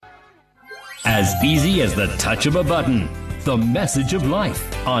As easy as the touch of a button. The Message of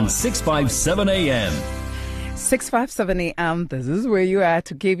Life on 657 AM. 657 AM, this is where you are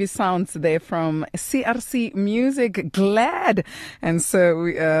to give you sounds there from CRC Music, Glad. And so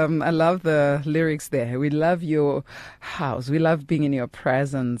I love the lyrics there. We love your house. We love being in your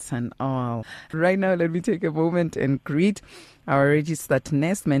presence and all. Right now, let me take a moment and greet our registered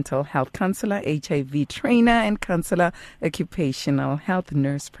nurse, mental health counselor, HIV trainer, and counselor, occupational health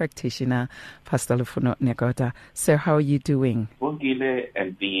nurse practitioner, Pastor Lufuno Negota. Sir, how are you doing? Bongile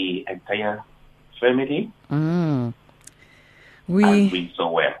and the entire family. I'm doing so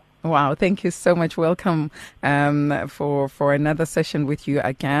well. Wow, thank you so much. Welcome for another session with you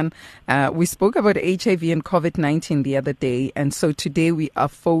again. We spoke about HIV and COVID-19 the other day, and so today we are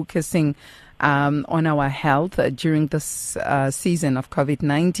focusing on our health during this season of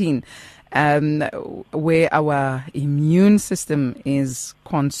COVID-19, where our immune system is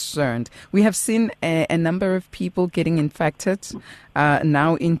concerned. We have seen a number of people getting infected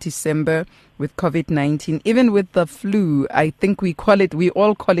now in December with COVID-19, even with the flu. I think we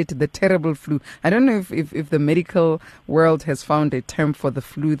all call it the terrible flu. I don't know if the medical world has found a term for the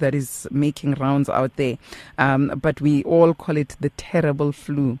flu that is making rounds out there, but we all call it the terrible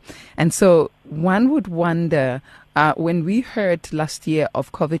flu. And so one would wonder, when we heard last year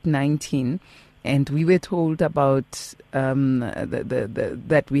of COVID-19, and we were told about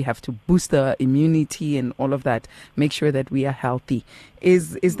that we have to boost our immunity and all of that, make sure that we are healthy.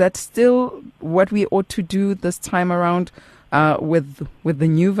 Is that still what we ought to do this time around with the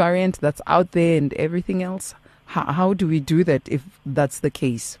new variant that's out there and everything else? How do we do that if that's the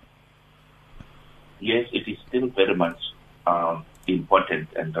case? Yes, it is still very much important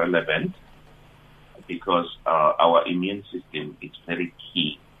and relevant because our immune system is very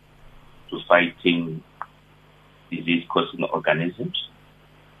key to fighting disease-causing organisms,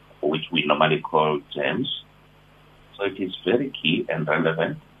 which we normally call germs. So it is very key and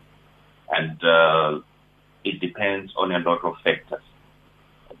relevant, and it depends on a lot of factors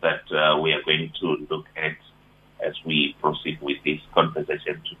that we are going to look at as we proceed with this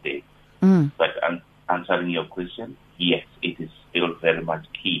conversation today. But answering your question, yes, it is still very much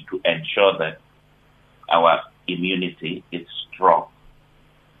key to ensure that our immunity is strong,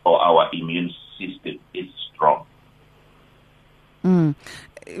 or our immune system is strong.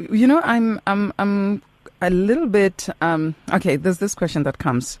 You know, I'm a little bit okay. There's this question that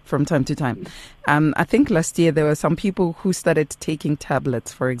comes from time to time. I think last year there were some people who started taking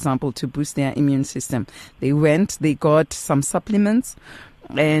tablets, for example, to boost their immune system. They got some supplements,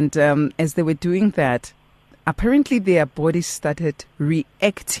 and as they were doing that, apparently their bodies started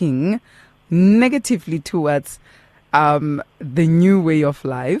reacting negatively towards the new way of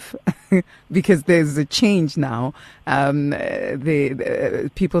life, because there's a change now.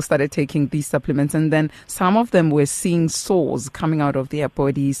 The people started taking these supplements, and then some of them were seeing sores coming out of their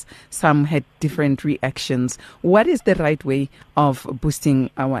bodies. Some had different reactions. What is the right way of boosting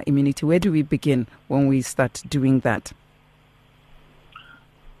our immunity? Where do we begin when we start doing that?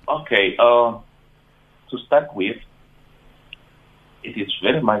 Okay, to start with, it is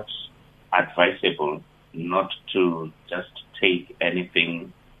very much advisable not to just take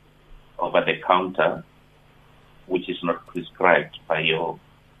anything over the counter which is not prescribed by your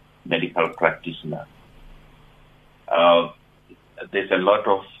medical practitioner. There's a lot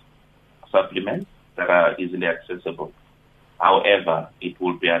of supplements that are easily accessible. However, it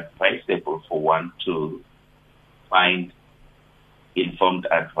will be advisable for one to find informed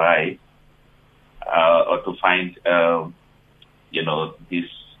advice or to find, this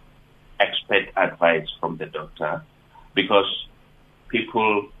expert advice from the doctor, because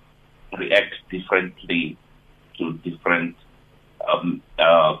people react differently to different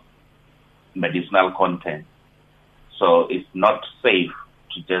medicinal content. So it's not safe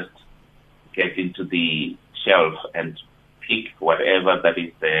to just get into the shelf and pick whatever that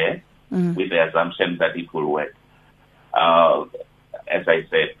is there with the assumption that it will work. As I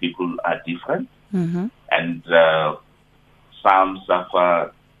said, people are different, and some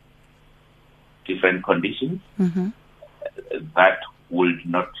suffer different conditions that will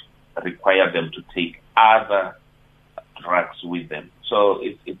not require them to take other drugs with them. So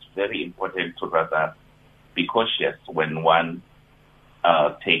it's very important to rather be cautious when one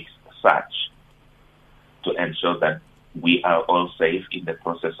takes such, to ensure that we are all safe in the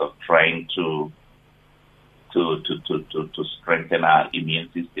process of trying to strengthen our immune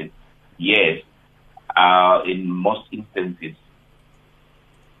system. Yes, in most instances,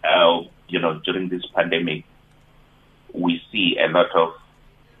 during this pandemic, we see a lot of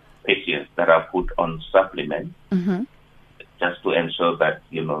patients that are put on supplements just to ensure that,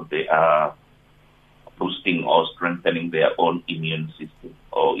 they are boosting or strengthening their own immune system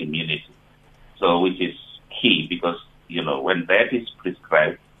or immunity. So, which is key because, when that is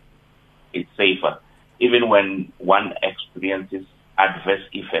prescribed, it's safer. Even when one experiences adverse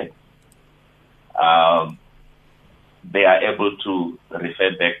effects, they are able to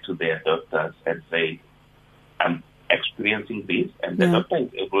refer back to their doctors and say, I'm experiencing this, and the doctor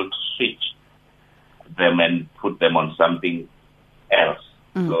is able to switch them and put them on something else.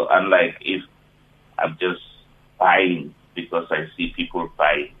 So unlike if I'm just buying because I see people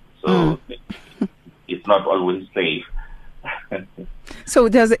buying, so it's not always safe. So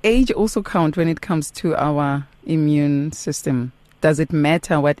does age also count when it comes to our immune system? Does it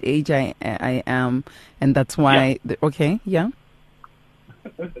matter what age I am? And that's why,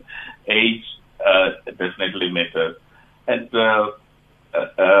 Age definitely matters. And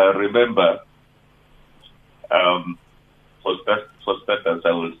remember, for starters,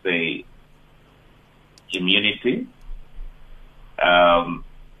 I will say immunity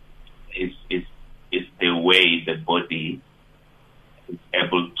is the way the body is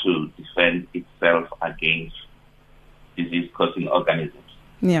able to defend itself against disease-causing organisms.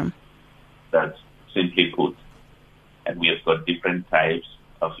 Yeah. That's simply put. And we have got different types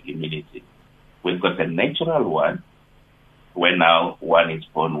of immunity. We've got the natural one, where now one is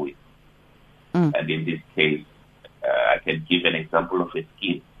born with. And in this case, I can give an example of a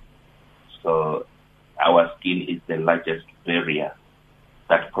skin. So our skin is the largest barrier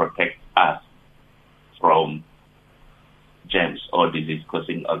that protects us from germs or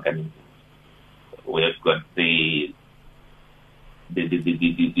disease-causing organisms. We have got the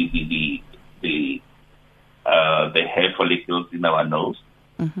hair follicles in our nose.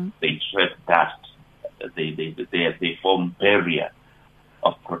 They trap dust. They form barrier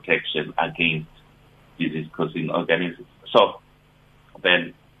of protection against disease-causing organisms. So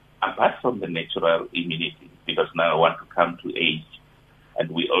then, apart from the natural immunity, because now I want to come to age, and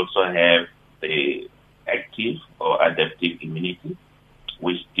we also have the active or adaptive immunity,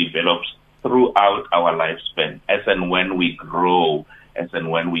 which develops throughout our lifespan, as and when we grow, as and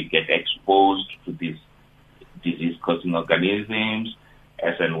when we get exposed to these disease-causing organisms,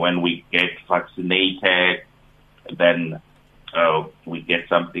 as and when we get vaccinated, then we get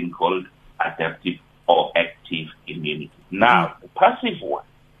something called adaptive or active immunity. Now, the passive one,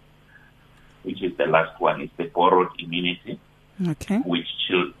 which is the last one, is the borrowed immunity, which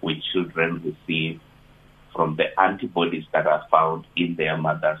children receive from the antibodies that are found in their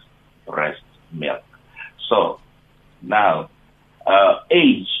mother's breast milk. So now,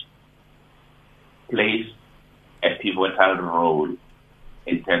 age plays a pivotal role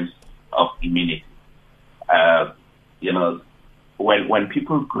in terms of immunity. When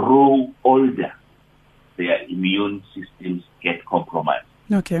people grow older, their immune systems get compromised.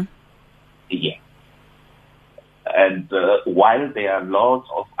 Okay. Yeah. And while there are lots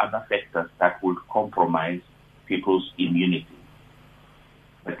of other factors that will compromise people's immunity,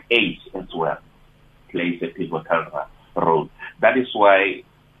 but age as well plays a pivotal role. That is why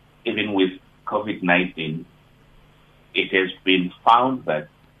even with COVID-19, it has been found that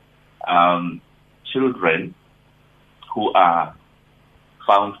children who are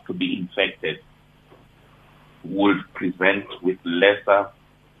found to be infected would present with lesser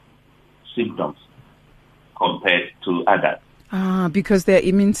symptoms compared to adults. Because their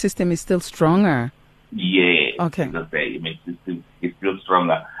immune system is still stronger. Yeah, okay. Because their immune system is still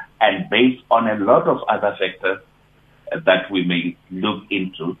stronger. And based on a lot of other factors that we may look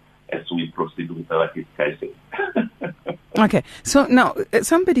into as we proceed with our discussion. Okay. So now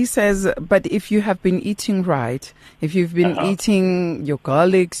somebody says, but if you have been eating right, if you've been eating your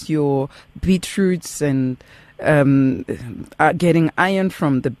garlics, your beetroots, and getting iron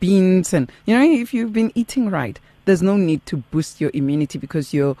from the beans, and if you've been eating right, there's no need to boost your immunity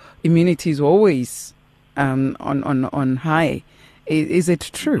because your immunity is always on high. Is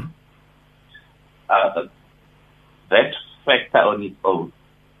it true? That factor on its own,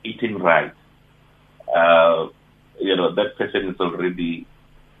 eating right, that person is already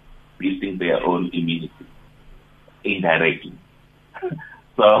boosting their own immunity indirectly.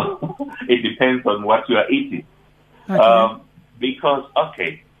 So it depends on what you are eating. Okay. Because,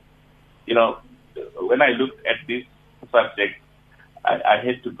 when I looked at this subject, I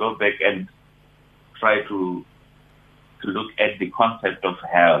had to go back and try to look at the concept of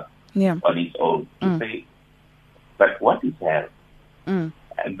health on its own. To say, but what is health? And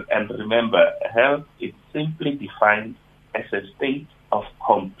remember, health is simply defined as a state of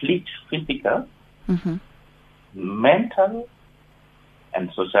complete physical, mental,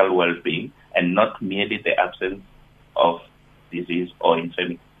 and social well-being, and not merely the absence of disease or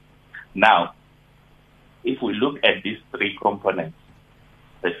infirmity. Now, if we look at these three components,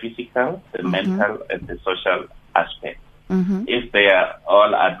 the physical, the mental, and the social aspect, if they are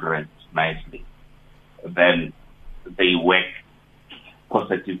all addressed nicely, then they work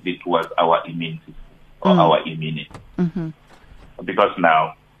positively towards our immune system or our immunity. Because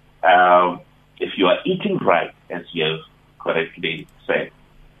now, if you are eating right, as you have correctly said,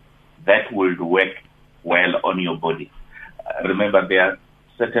 that will work well on your body. Remember, there are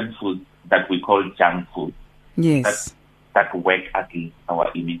certain foods that we call junk food. Yes. That work against our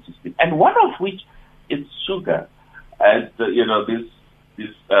immune system. And one of which is sugar. And, this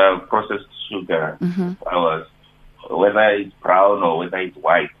processed sugar, ours, whether it's brown or whether it's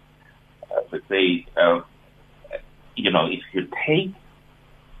white, let's say, if you take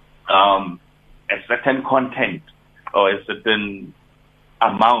a certain content or a certain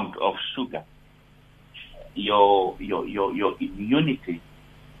amount of sugar, your immunity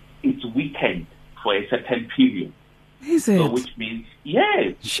is weakened for a certain period. Is it? So which means,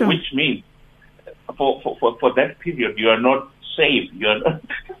 yes, sure. Which means for that period you are not safe. You're not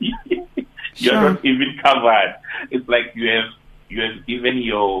you're not even covered. It's like you have given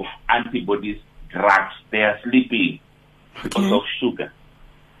your antibodies drugs. They are sleeping because of sugar.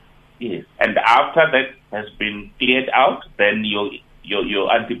 Yes, and after that has been cleared out, then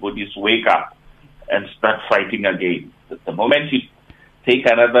your antibodies wake up and start fighting again. The moment you take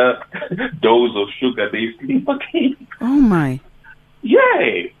another dose of sugar, they sleep again. Oh my!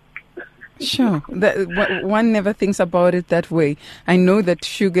 Yeah. Sure. One never thinks about it that way. I know that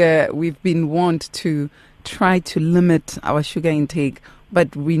sugar, we've been warned to try to limit our sugar intake,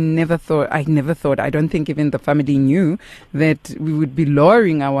 but I never thought, I don't think even the family knew that we would be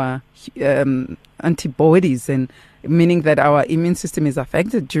lowering our antibodies, and meaning that our immune system is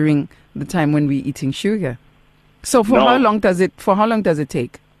affected during the time when we're eating sugar. So how long does it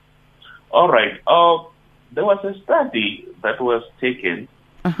take? All right. There was a study that was taken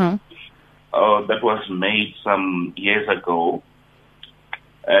that was made some years ago,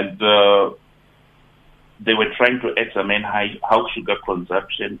 and they were trying to examine how sugar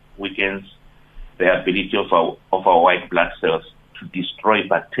consumption weakens the ability of our white blood cells to destroy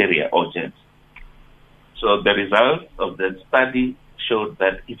bacteria or germs. So the results of the study showed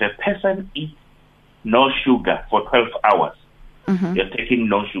that if a person eats no sugar for 12 hours, you're taking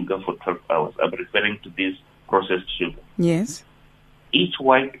no sugar for 12 hours. I'm referring to this processed sugar. Yes. Each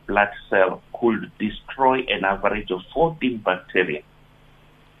white blood cell could destroy an average of 14 bacteria.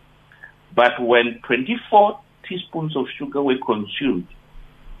 But when 24 teaspoons of sugar were consumed,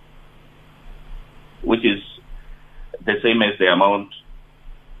 which is the same as the amount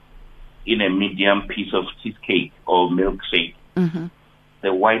in a medium piece of cheesecake or milkshake,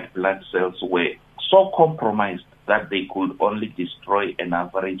 the white blood cells were so compromised that they could only destroy an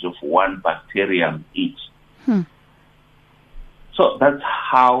average of 1 bacterium each. So that's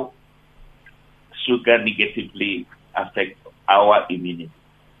how sugar negatively affects our immunity.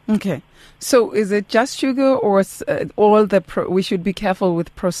 Okay. So is it just sugar, or all we should be careful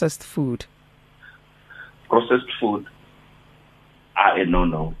with processed food? Processed food are a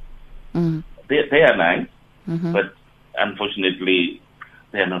no-no. They are nice, but unfortunately,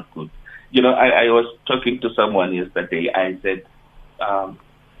 they are not good. I was talking to someone yesterday. I said,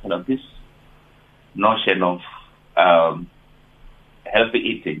 this notion of healthy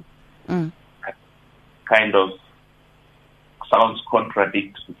eating kind of sounds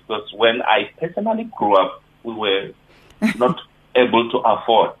contradictory, because when I personally grew up, we were not able to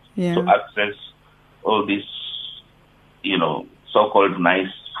afford to access all these, so-called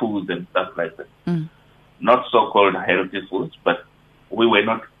nice foods and stuff like that. Not so-called healthy foods, but we were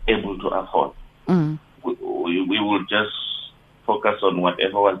not able to afford. We would just focus on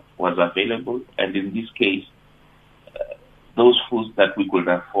whatever was available, and in this case, those foods that we could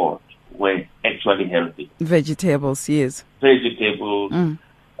afford were actually healthy. Vegetables, yes. Vegetables.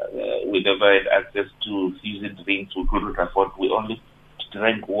 We never had access to fizzy drinks we couldn't afford. We only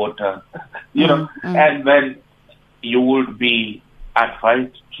drank water, and then you would be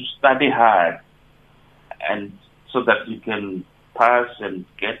advised to study hard, and so that you can pass and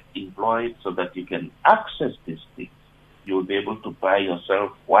get employed, so that you can access these things. You will be able to buy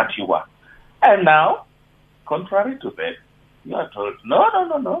yourself what you want. And now, contrary to that, you are told,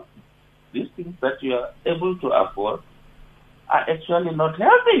 no. These things that you are able to afford are actually not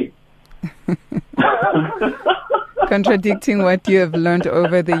healthy. Contradicting what you have learned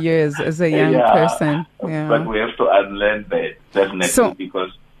over the years as a young person. Yeah. But we have to unlearn that, definitely,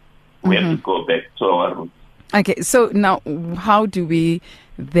 because we have to go back to our roots. Okay, so now how do we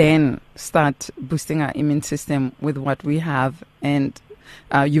then start boosting our immune system with what we have? And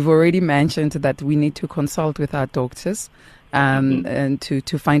You've already mentioned that we need to consult with our doctors and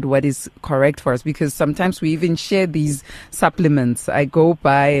to find what is correct for us, because sometimes we even share these supplements. I go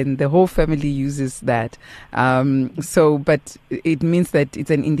by and the whole family uses that. But it means that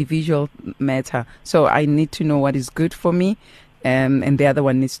it's an individual matter. So I need to know what is good for me. And the other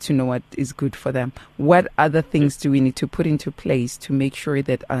one needs to know what is good for them. What other things do we need to put into place to make sure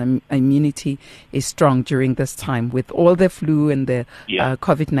that immunity is strong during this time with all the flu and the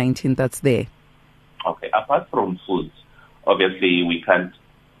COVID-19 that's there? Okay, apart from foods, obviously we can't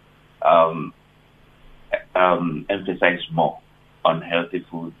emphasize more on healthy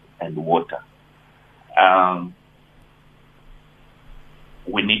food and water.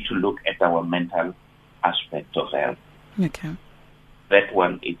 We need to look at our mental aspect of health. Okay. That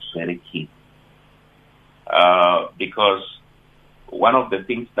one is very key. Because one of the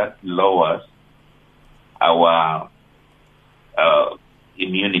things that lowers our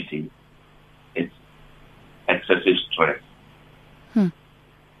immunity is excessive stress.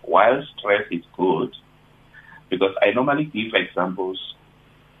 While stress is good, because I normally give examples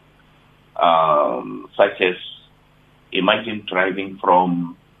such as, imagine driving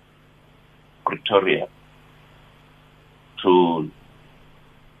from Pretoria to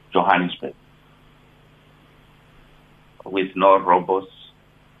Johannesburg with no robots,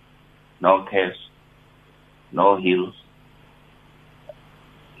 no caves, no hills.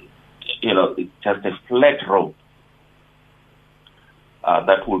 It's just a flat road.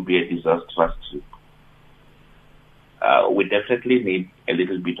 That would be a disastrous trip. We definitely need a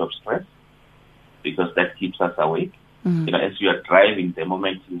little bit of stress because that keeps us awake. As you are driving, the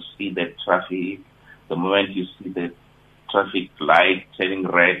moment you see the traffic, the moment you see the traffic light turning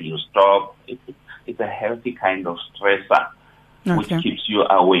red, you stop. It's a healthy kind of stressor, which keeps you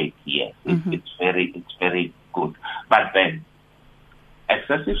awake. Yes, it's very good. But then,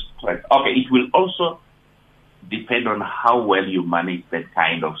 excessive stress. Okay, it will also depend on how well you manage that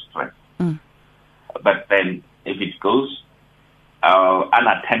kind of stress. But then, if it goes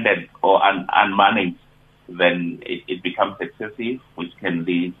unattended or unmanaged, then it becomes excessive, which can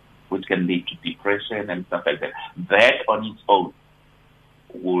lead to depression and stuff like that. That on its own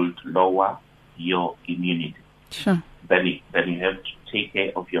would lower your immunity. Sure. Then you have to take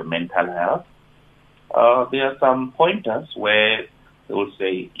care of your mental health. There are some pointers where they will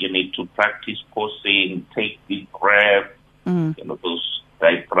say you need to practice pausing, take deep breath, those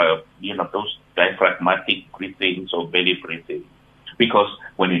diaphragmatic breathings or belly breathing. Because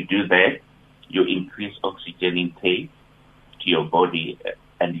when you do that, you increase oxygen intake to your body,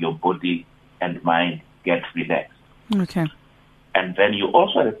 and your body and mind get relaxed. Okay. And then you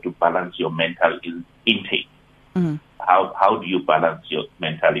also have to balance your mental intake. How do you balance your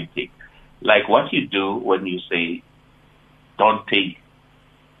mental intake? Like what you do when you say, don't take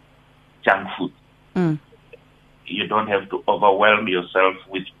junk food. You don't have to overwhelm yourself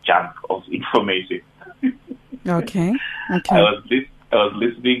with junk of information. Okay. I was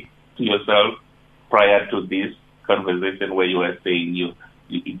listening to yourself prior to this conversation where you were saying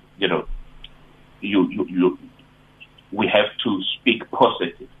we have to speak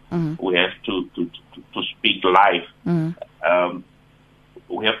positive. We have to speak life.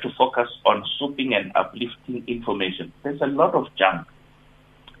 We have to focus on soothing and uplifting information. There's a lot of junk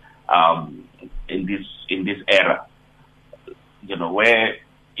in this era, where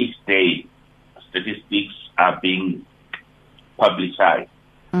each day statistics are being publicized.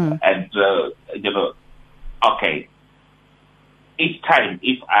 And, okay, each time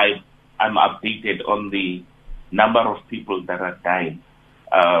if I'm updated on the number of people that are dying,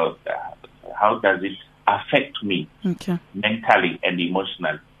 how does it affect me mentally and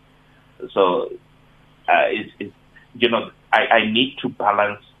emotionally? So, I need to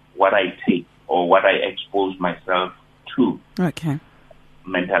balance what I take or what I expose myself to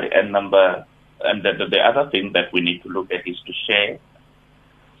mentally. And the other thing that we need to look at is to share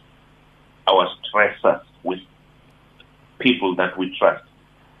our stressors with people that we trust.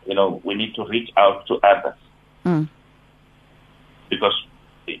 We need to reach out to others. Because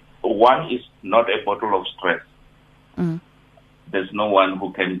one is not a bottle of stress. There's no one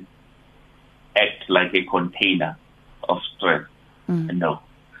who can act like a container of stress. No.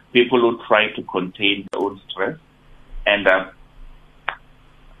 People who try to contain their own stress end up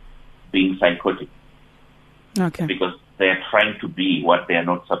being psychotic. Because they're trying to be what they're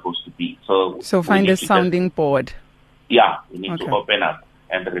not supposed to be. So find a sounding board. Yeah, we need to open up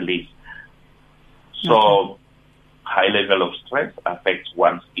and release. So high level of stress affects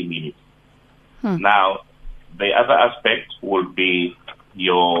one's immunity. Now, the other aspect will be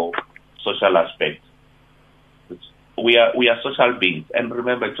your social aspect. we are social beings. And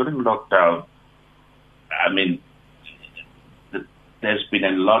remember, during lockdown, I mean, there's been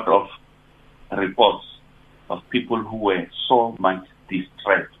a lot of reports of people who were so much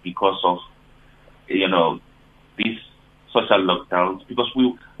distressed because of, these social lockdowns, because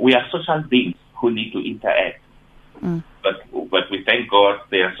we are social beings who need to interact. But we thank God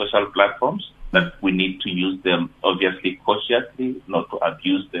there are social platforms that we need to use them, obviously cautiously, not to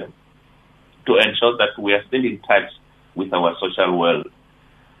abuse them, to ensure that we are still in touch with our social world.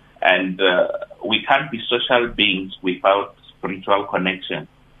 And we can't be social beings without spiritual connection.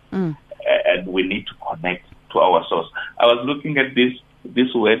 And we need to connect to our source. I was looking at this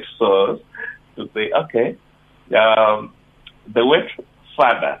word source to say, okay, the word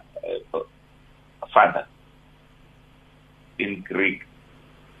father in Greek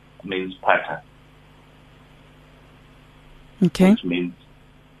means pater. Okay. Which means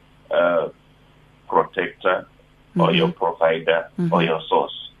protector or your provider or your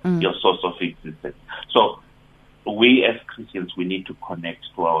source, your source of existence. So we as Christians, we need to connect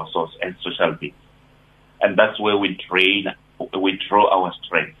to our source as social beings. And that's where we draw our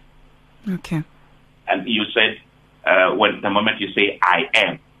strength. Okay. And you said, when the moment you say I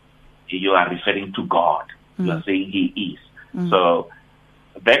am, you are referring to God. You are saying He is. So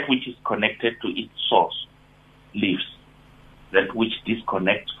that which is connected to its source lives. That which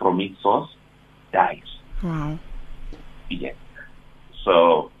disconnects from its source dies. Wow. Yes.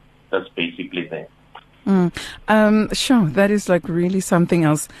 So that's basically that. Sure, that is like really something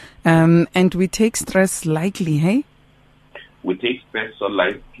else. And we take stress lightly, hey? We take stress so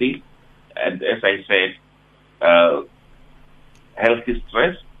lightly. And as I said, healthy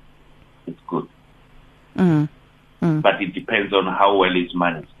stress is good. But it depends on how well it's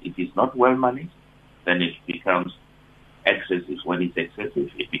managed. If it's not well managed, then it becomes excessive. When it's excessive,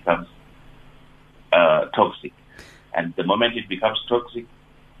 it becomes toxic. And the moment it becomes toxic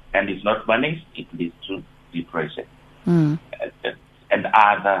and it's not managed, it leads to depression and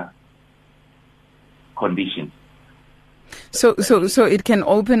other conditions. So it can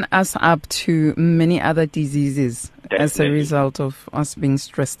open us up to many other diseases as a result of us being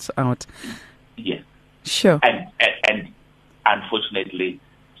stressed out. Yes. Sure. And unfortunately,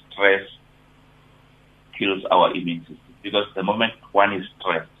 stress kills our immune system, because the moment one is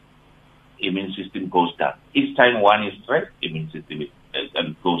stressed, immune system goes down. Each time one is stressed, immune system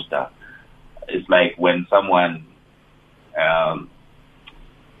goes down. It's like when someone has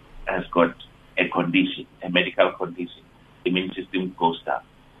got a condition, a medical condition, immune system goes down.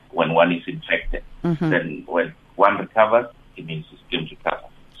 When one is infected, then when one recovers, immune system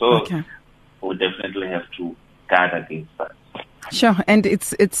recovers. So we definitely have to guard against that. Sure, and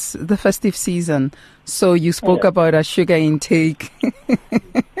it's the festive season, so you spoke about our sugar intake.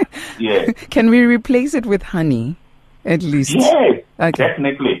 Yes. Can we replace it with honey, at least? Yes, okay.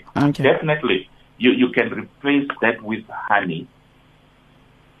 Definitely. Okay. Definitely. You can replace that with honey.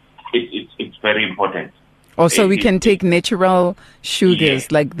 It's very important. Also, we can take natural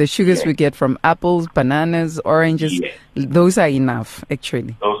sugars, like the sugars we get from apples, bananas, oranges. Yes. Those are enough,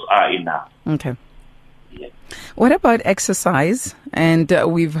 actually. Those are enough. Okay. Yes. What about exercise? And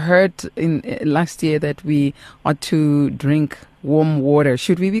we've heard in last year that we ought to drink warm water.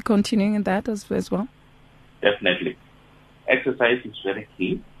 Should we be continuing in that as well? Definitely. Exercise is very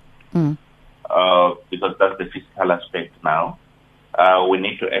key because that's the physical aspect now. We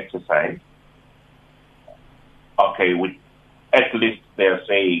need to exercise. Okay, at least they're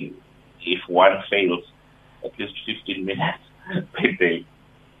saying if one fails, at least 15 minutes per day.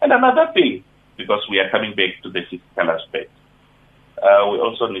 And another thing, because we are coming back to the physical aspect, we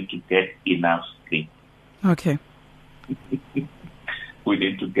also need to get enough sleep. Okay. We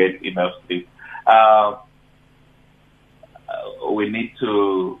need to get enough sleep. We need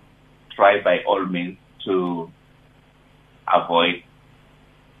to try by all means to avoid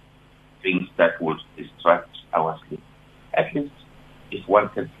things that would distract our sleep. At least if one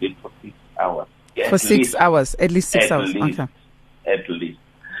can sleep for 6 hours. For 6 hours, at least 6 hours. Okay. At least.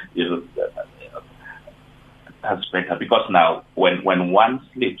 That's better, because now when one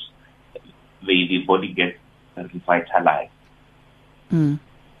sleeps, the body gets revitalized.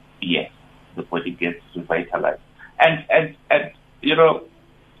 Yes, the body gets revitalized. And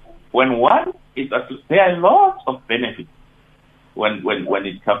when one is asleep, there are lots of benefits when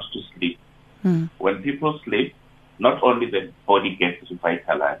it comes to sleep. When people sleep, not only the body gets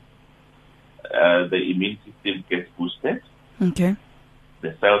revitalized, the immune system gets boosted. Okay.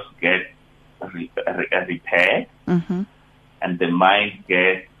 The cells get repaired, and the mind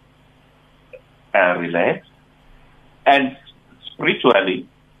gets relaxed. And spiritually,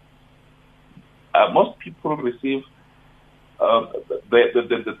 most people receive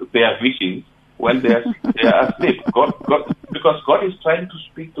their visions when they are asleep. Because God is trying to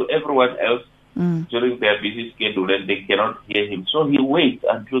speak to everyone else during their busy schedule, and they cannot hear Him. So He waits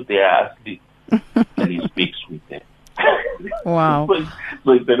until they are asleep, and He speaks with them. Wow.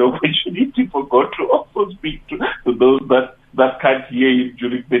 So it's an opportunity for God to also speak to those that can't hear Him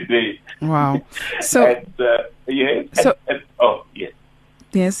during the day. Wow. So, yes. Yes.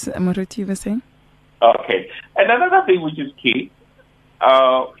 Yes, Maruti, you were saying? Okay. And another thing which is key,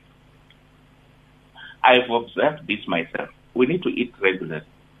 I've observed this myself. We need to eat regularly.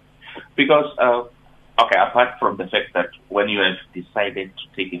 Because, apart from the fact that when you have decided to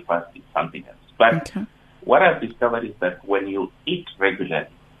take a fast, it's something else. But what I've discovered is that when you eat regularly,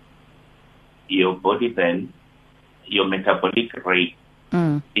 your body then, your metabolic rate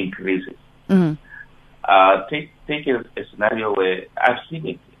increases. Take a scenario where I've seen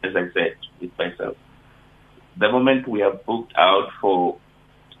it, as I said, with myself. The moment we are booked out for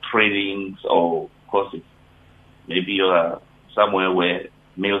trainings or courses, maybe you are somewhere where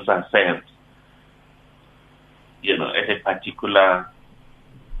meals are served, at a particular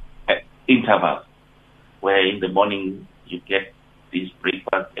interval, where in the morning you get this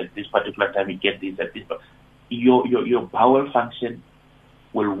breakfast, at this particular time you get this, at this, your bowel function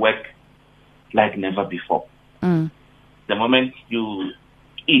will work like never before. The moment you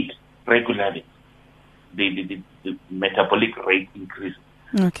eat regularly, the metabolic rate increases.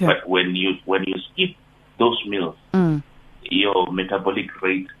 Okay. But when you skip those meals, your metabolic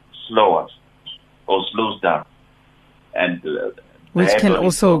rate slows down, and which can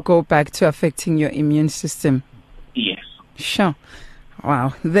also go back to affecting your immune system. Yes. Sure.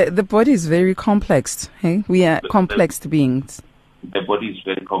 Wow. The body is very complex. Hey, we are complex beings. The body is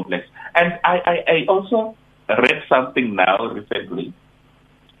very complex, and I also read something now recently.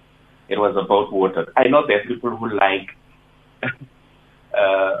 It was about water. I know there are people who like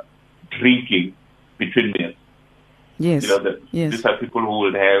drinking between meals. Yes. These are people who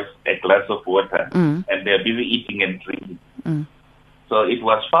will have a glass of water and they're busy eating and drinking. So it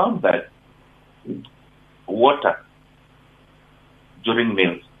was found that water during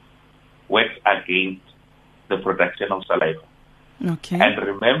meals works against the production of saliva. Okay. And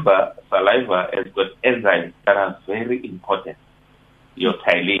remember, saliva has got enzymes that are very important. Your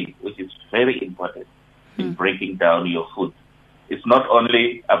xylene, which is very important in breaking down your food. It's not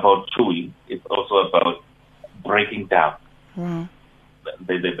only about chewing, it's also about breaking down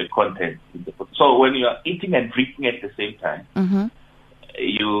the content in the food. So when you are eating and drinking at the same time,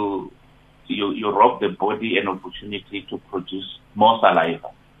 you rob the body an opportunity to produce more saliva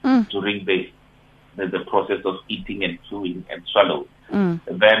during the process of eating and chewing and swallowing.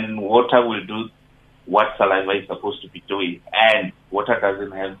 Then water will do what saliva is supposed to be doing, and water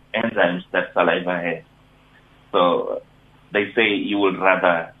doesn't have enzymes that saliva has. So they say you would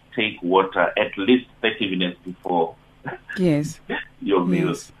rather take water at least 30 minutes before your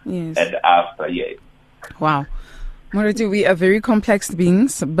meals and after. Wow. Moruti, we are very complex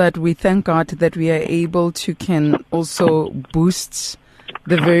beings, but we thank God that we are able to can also boost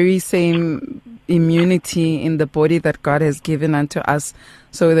the very same immunity in the body that God has given unto us,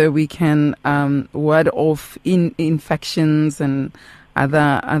 so that we can ward off infections and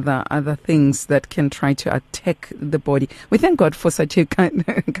other things that can try to attack the body. We thank God for such a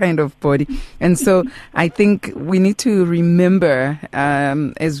kind of body. And so I think we need to remember,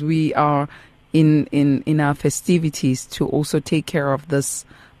 as we are in our festivities, to also take care of this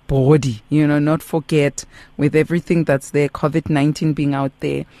body, not forget, with everything that's there, COVID-19 being out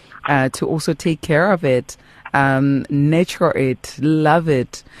there, to also take care of it, nurture it, love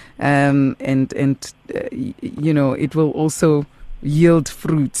it, and it will also yield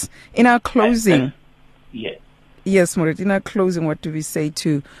fruits. In our closing, yes, Morit, in our closing, what do we say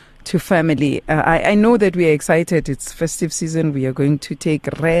to family? I know that we are excited. It's festive season. We are going to take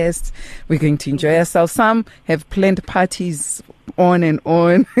rest. We're going to enjoy ourselves. Some have planned parties on and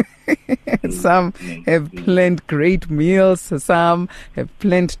on. Some have planned great meals. Some have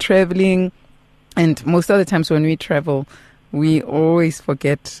planned traveling. And most of the times when we travel, we always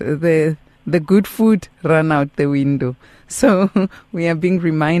forget the good food run out the window. So we are being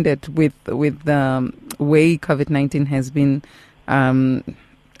reminded with the way COVID-19 has been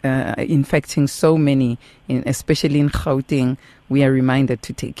infecting so many, especially in Gauteng. We are reminded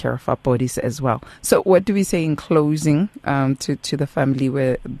to take care of our bodies as well. So what do we say in closing to the family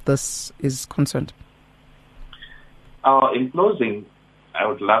where this is concerned? In closing, I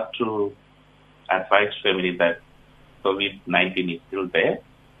would love to advise family that COVID-19 is still there.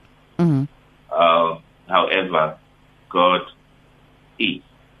 However, God is.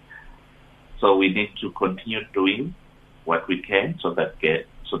 So we need to continue doing what we can so that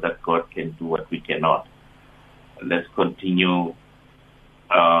God can do what we cannot. Let's continue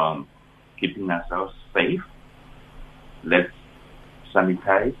keeping ourselves safe. Let's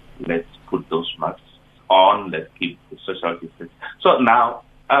sanitize. Let's put those masks on. Let's keep the social distance. So now,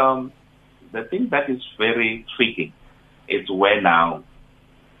 the thing that is very tricky is where now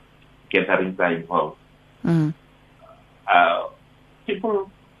gatherings are involved. Mm.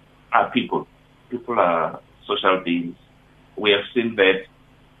 People are people. People are social beings. We have seen that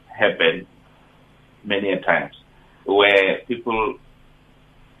happen many a times, where people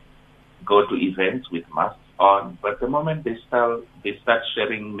go to events with masks on, but the moment they start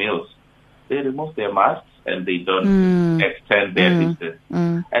sharing meals, they remove their masks and they don't extend their distance.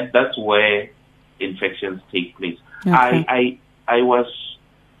 And that's where infections take place. Okay. I was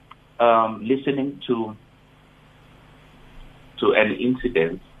listening to an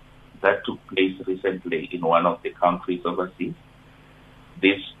incident that took place recently in one of the countries overseas.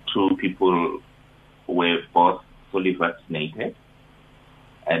 These two people were both fully vaccinated,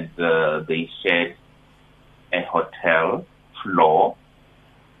 and they shared a hotel floor.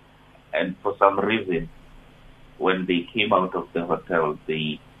 And for some reason, when they came out of the hotel,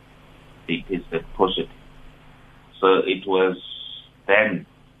 they tested positive. So it was then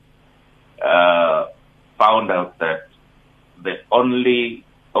found out that the only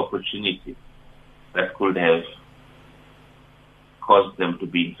opportunity that could have caused them to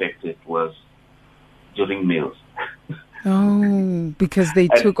be infected was during meals. Oh, because they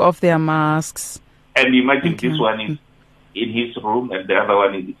took off their masks. And imagine this one is in his room and the other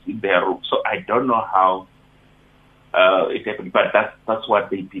one is in their room. So I don't know how it happened, but that's what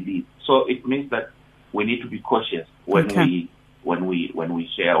they believe. So it means that we need to be cautious when we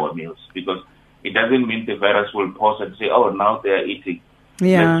share our meals, because it doesn't mean the virus will pause and say, "Oh, now they are eating.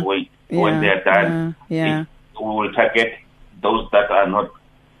 Let's wait." When they are done, we will target those that are not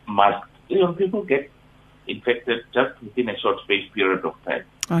masked. People get infected just within a short space period of time.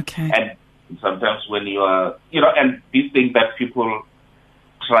 Okay. And sometimes when you are, and these things that people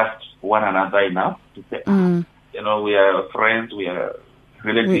trust one another enough to say, we are friends, we are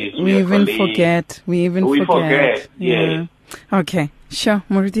relatives, we are even colleagues. forget. We forget. Yeah. Okay. Sure.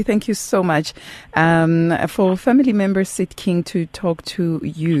 Moriti, thank you so much. For family members seeking to talk to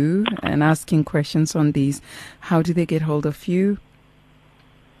you and asking questions on these, how do they get hold of you?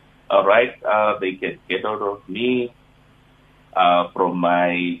 All right. They can get hold of me from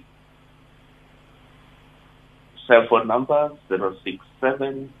my cell phone number,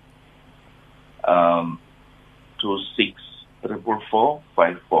 067 26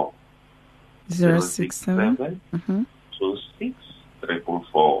 44454. 067 26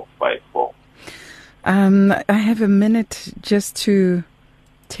 44454. I have a minute just to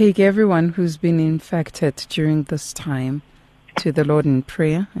take everyone who's been infected during this time to the Lord in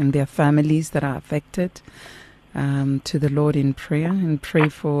prayer, and their families that are affected, to the Lord in prayer, and pray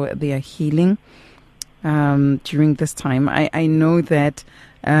for their healing during this time. I know that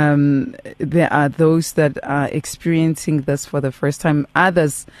there are those that are experiencing this for the first time.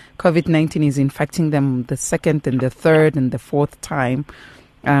 Others, COVID-19 is infecting them the second and the third and the fourth time,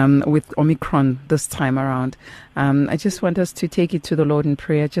 with Omicron this time around. I just want us to take it to the Lord in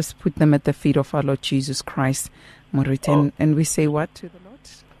prayer. Just put them at the feet of our Lord Jesus Christ, Moriten, and we say what to the Lord?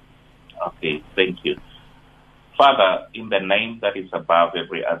 Okay, thank you. Father, in the name that is above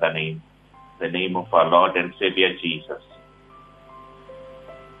every other name, the name of our Lord and Savior Jesus,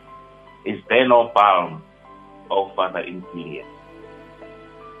 is there no balm, O Father, in Gilead?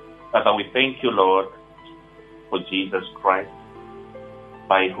 Father, we thank you, Lord, for Jesus Christ,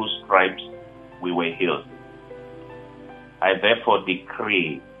 by whose stripes we were healed. I therefore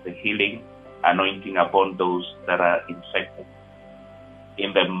decree the healing anointing upon those that are infected.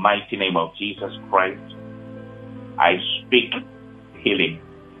 In the mighty name of Jesus Christ, I speak healing.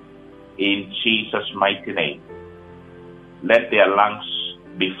 In Jesus' mighty name, let their lungs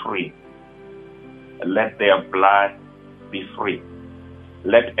be free. Let their blood be free.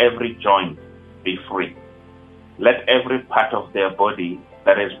 Let every joint be free. Let every part of their body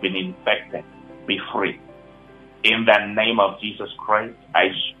that has been infected be free. In the name of Jesus Christ, I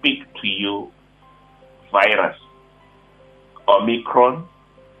speak to you, virus, Omicron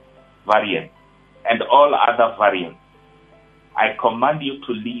variant, and all other variants. I command you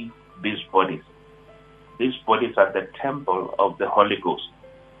to leave these bodies. These bodies are the temple of the Holy Ghost.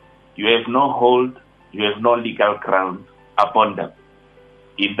 You have no hold, you have no legal ground upon them.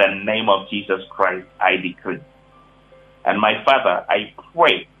 In the name of Jesus Christ, I decree. And my Father, I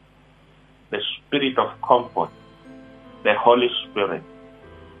pray the Spirit of comfort, the Holy Spirit,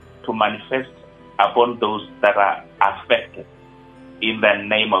 to manifest upon those that are affected in the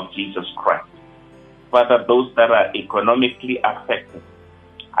name of Jesus Christ. Father, those that are economically affected,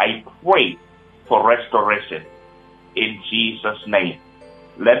 I pray for restoration in Jesus' name.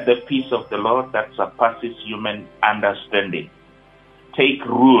 Let the peace of the Lord that surpasses human understanding take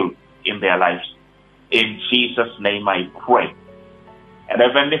rule in their lives. In Jesus' name I pray. And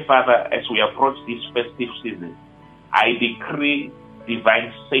Heavenly Father, as we approach this festive season, I decree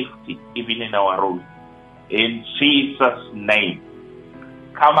divine safety even in our roads. In Jesus' name.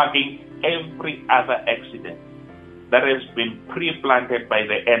 Come against every other accident that has been pre-planted by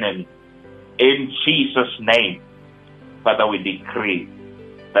the enemy. In Jesus' name, Father, we decree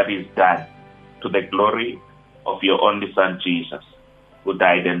that is done to the glory of your only Son, Jesus, who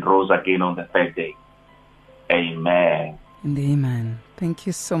died and rose again on the third day. Amen. And amen. Thank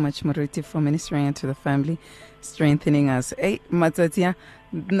you so much, Moruti, for ministering to the family, strengthening us. Hey, Matsatia,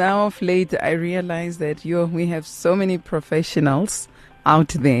 now of late, I realize that we have so many professionals out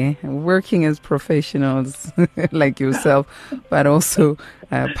there working as professionals like yourself, but also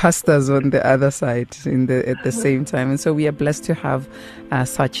pastors on the other side at the same time. And so we are blessed to have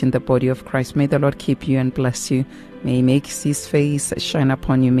such in the body of Christ. May the Lord keep you and bless you. May he make his face shine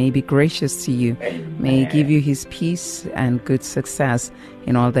upon you. May he be gracious to you. Amen. May he give you his peace and good success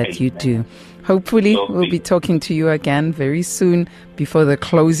in all that you do. Hopefully, we'll be talking to you again very soon before the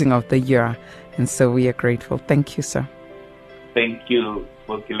closing of the year. And so we are grateful. Thank you, sir. Thank you,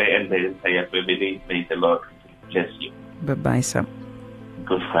 Bokile, and the entire family. May the Lord bless you. Bye-bye, sir.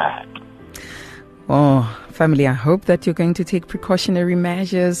 Goodbye. Oh, family, I hope that you're going to take precautionary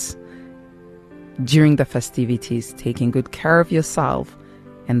measures during the festivities, taking good care of yourself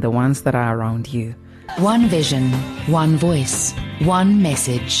and the ones that are around you. One vision, one voice, one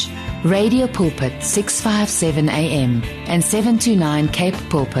message. Radio Pulpit 657 AM and 729 Cape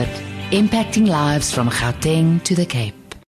Pulpit, impacting lives from Gauteng to the Cape.